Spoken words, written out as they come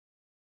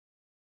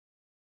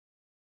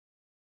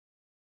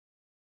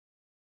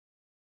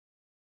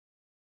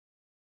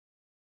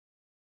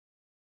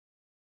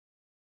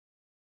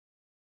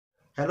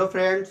Hello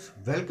friends,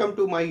 welcome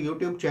to my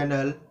YouTube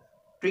channel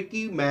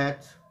tricky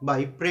maths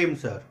by Prem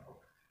sir.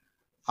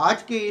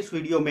 आज के इस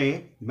video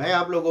में मैं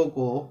आप लोगों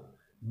को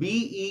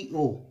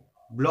बीईओ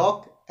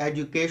ब्लॉक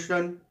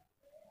एजुकेशन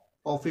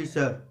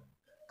ऑफिसर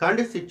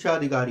खंड शिक्षा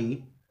अधिकारी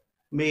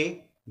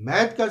में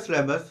मैथ का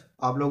सिलेबस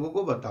आप लोगों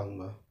को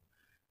बताऊंगा।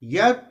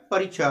 यह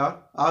परीक्षा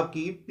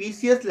आपकी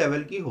पीसीएस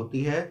लेवल की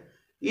होती है।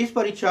 इस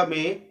परीक्षा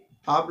में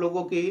आप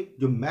लोगों की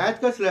जो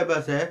मैथ का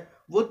सिलेबस है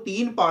वो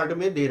 3 पार्ट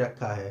में दे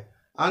रखा है: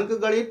 अंक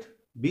गणित,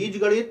 बीज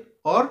गणित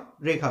और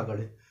रेखा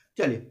गणित।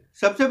 चलिए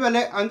सबसे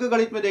पहले अंक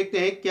गणित में देखते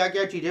हैं क्या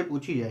क्या चीजें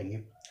पूछी जाएंगी।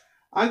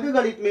 अंक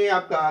गणित में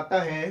आपका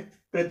आता है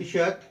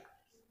प्रतिशत,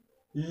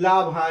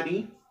 लाभ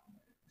हानि,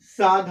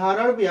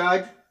 साधारण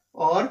ब्याज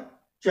और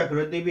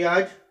चक्रवृद्धि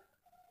ब्याज,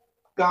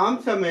 काम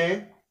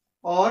समय,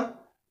 और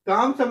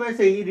काम समय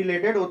से ही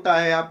रिलेटेड होता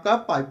है आपका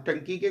पाइप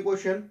टंकी के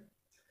क्वेश्चन,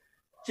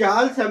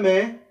 चाल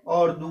समय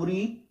और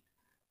दूरी,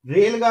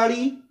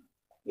 रेलगाड़ी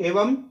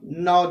एवं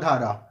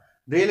नौधारा,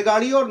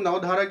 रेलगाड़ी और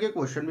नौधारा के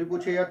क्वेश्चन भी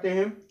पूछे जाते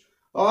हैं,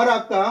 और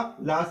आपका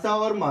लासा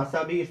और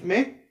मासा भी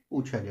इसमें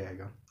पूछा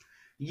जाएगा।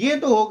 ये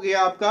तो हो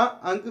गया आपका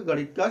अंक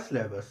गणित का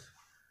सिलेबस।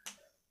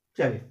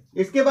 चलिए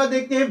इसके बाद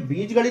देखते हैं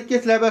बीज गणित के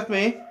सिलेबस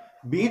में।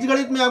 बीज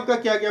गणित में आपका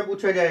क्या क्या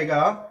पूछा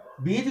जाएगा।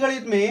 बीज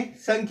गणित में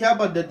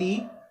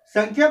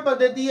संख्या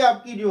पद्धति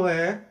आपकी जो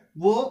है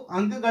वो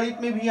अंक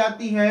गणित में भी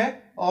आती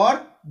है और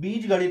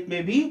बीज गणित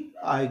में भी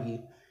आएगी।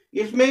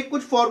 इसमें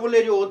कुछ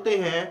फॉर्मूले जो होते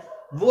हैं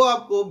वो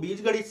आपको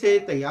बीज गणित से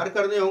तैयार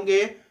करने होंगे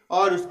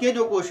और उसके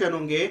जो क्वेश्चन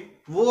होंगे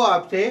वो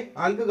आपसे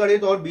अंक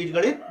गणित और बीज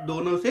गणित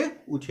दोनों से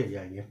पूछे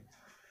जाएंगे।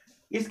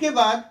 इसके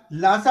बाद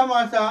लासा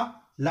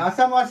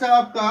मासा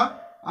आपका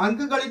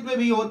अंक गणित में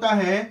भी होता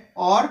है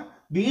और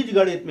बीज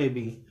गणित में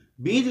भी।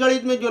 बीज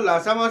गणित में जो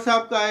लासा मासा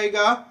आपका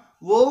आएगा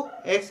वो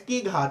x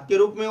की घात के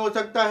रूप में हो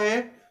सकता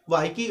है,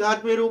 y की घात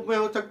के रूप में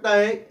हो सकता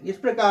है। इस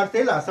प्रकार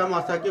से लासा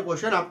मासा के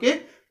क्वेश्चन आपके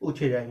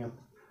पूछे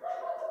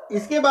जाएंगे।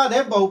 इसके बाद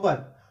है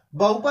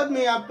बहुपद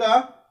में आपका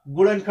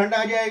गुणनखंड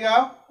आ जाएगा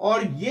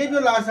और ये जो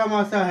लासा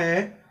मासा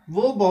है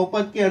वो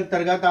बहुपद के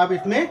अंतर्गत आप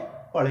इसमें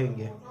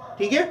पढ़ेंगे।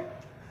 ठीक है।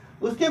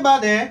 उसके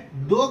बाद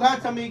है दो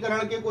घात समीकरण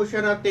के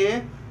क्वेश्चन आते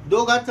हैं।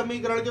 दो घात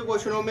समीकरण के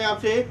क्वेश्चनों में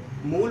आपसे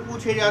मूल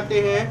पूछे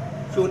जाते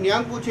हैं,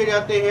 शून्यांक पूछे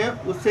जाते हैं,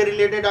 उससे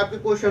रिलेटेड आपके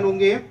क्वेश्चन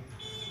होंगे।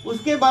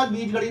 उसके बाद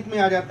बीज गणित में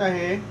आ जाता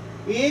है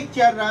एक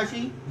चर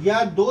राशि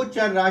या दो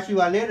चर राशि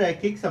वाले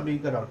रैखिक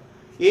समीकरण।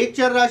 एक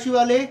चर राशि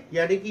वाले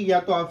यानी कि या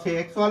तो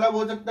आपसे x वाला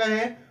हो सकता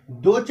है,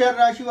 दो चर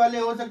राशि वाले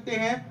हो सकते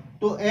हैं,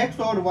 तो x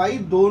और y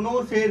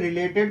दोनों से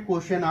रिलेटेड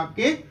क्वेश्चन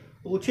आपके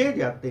पूछे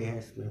जाते हैं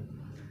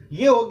इसमें।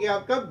 ये हो गया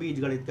आपका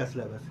बीज गणित का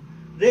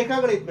सिलेबस। रेखा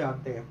गणित में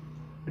आते हैं।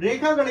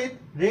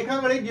 रेखा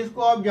गणित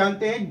जिसको आप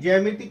जानते हैं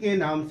ज्यामिति के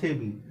नाम से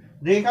भी,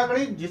 रेखा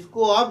गणित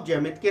जिसको आप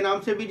ज्यामिति के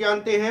नाम से भी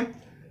जानते हैं।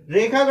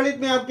 रेखा गणित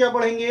में आप क्या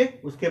पढ़ेंगे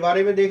उसके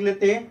बारे में देख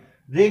लेते हैं।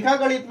 रेखा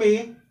गणित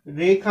में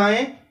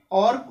रेखाएं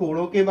और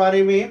कोणों के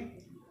बारे में,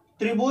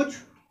 त्रिभुज,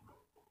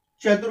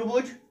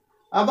 चतुर्भुज।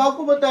 अब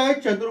आपको पता है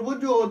चतुर्भुज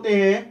जो होते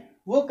हैं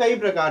वो कई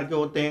प्रकार के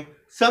होते हैं।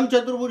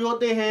 समचतुर्भुज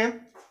होते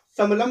हैं,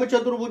 समलंब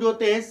चतुर्भुज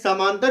होते हैं,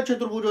 समांतर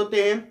चतुर्भुज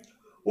होते हैं।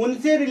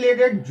 उनसे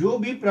रिलेटेड जो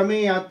भी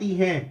प्रमेय आती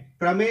हैं,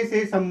 प्रमेय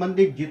से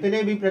संबंधित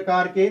जितने भी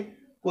प्रकार के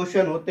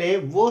क्वेश्चन होते हैं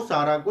वो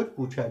सारा कुछ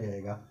पूछा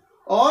जाएगा।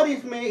 और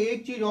इसमें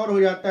एक चीज और हो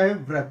जाता है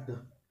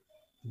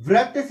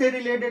वृत्त से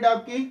रिलेटेड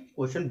आपकी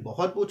क्वेश्चन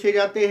बहुत पूछे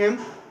जाते हैं।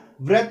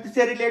 वृत्त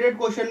से रिलेटेड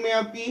क्वेश्चन में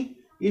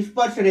आपकी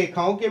स्पर्श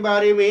रेखाओं के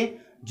बारे में,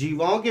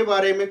 जीवाओं के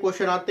बारे में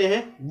क्वेश्चन आते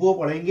हैं, वो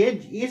पढ़ेंगे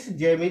इस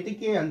ज्यामिति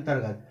के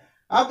अंतर्गत।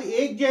 अब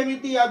एक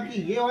ज्यामिति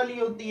आपकी ये वाली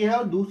होती है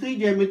और दूसरी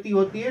ज्यामिति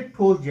होती है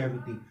ठोस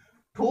ज्यामिति।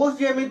 ठोस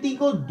ज्यामिति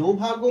को दो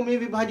भागों में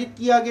विभाजित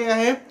किया गया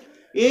है,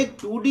 एक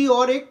 2D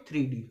और एक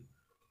 3D।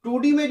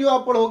 2D में जो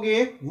आप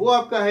पढ़ोगे वो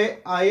आपका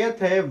है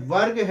आयत है,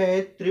 वर्ग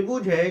है,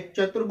 त्रिभुज है,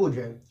 चतुर्भुज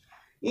है।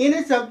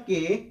 इन सब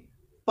के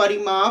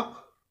परिमाप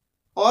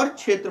और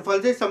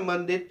क्षेत्रफल से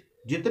संबंधित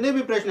जितने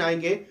भी प्रश्न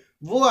आएंगे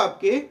वो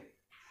आपके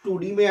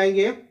 2D में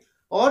आएंगे।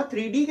 और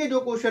 3D के जो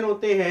क्वेश्चन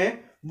होते हैं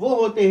वो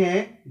होते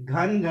हैं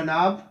घन,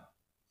 घनाभ,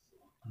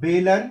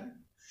 बेलन,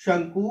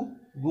 शंकु,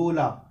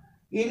 गोला।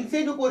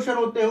 इनसे जो क्वेश्चन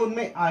होते हैं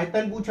उनमें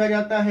आयतन पूछा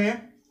जाता है,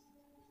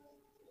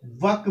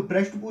 वक्र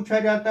पृष्ठ पूछा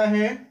जाता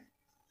है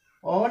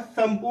और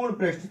संपूर्ण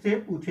पृष्ठ से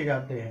पूछे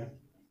जाते हैं।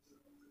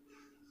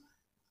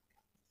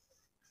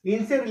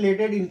 इनसे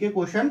रिलेटेड इनके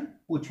क्वेश्चन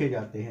पूछे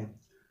जाते हैं।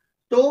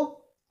 तो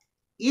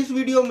इस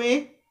वीडियो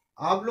में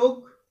आप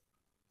लोग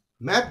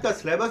मैथ का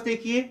सिलेबस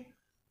देखिए।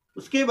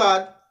 उसके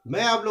बाद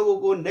मैं आप लोगों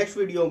को नेक्स्ट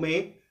वीडियो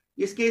में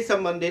इसके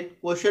संबंधित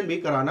क्वेश्चन भी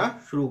कराना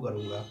शुरू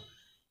करूंगा।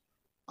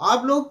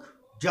 आप लोग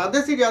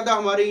ज्यादा से ज्यादा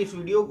हमारे इस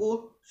वीडियो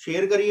को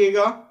शेयर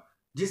करिएगा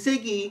जिससे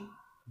कि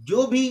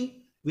जो भी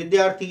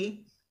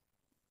विद्यार्थी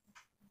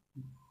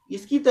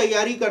इसकी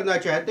तैयारी करना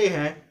चाहते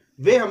हैं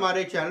वे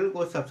हमारे चैनल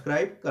को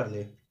सब्सक्राइब कर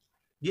लें,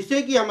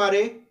 जिससे कि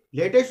हमारे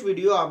लेटेस्ट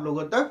वीडियो आप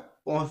लोगों तक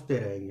पहुंचते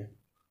रहेंगे।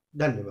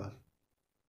 धन्यवाद।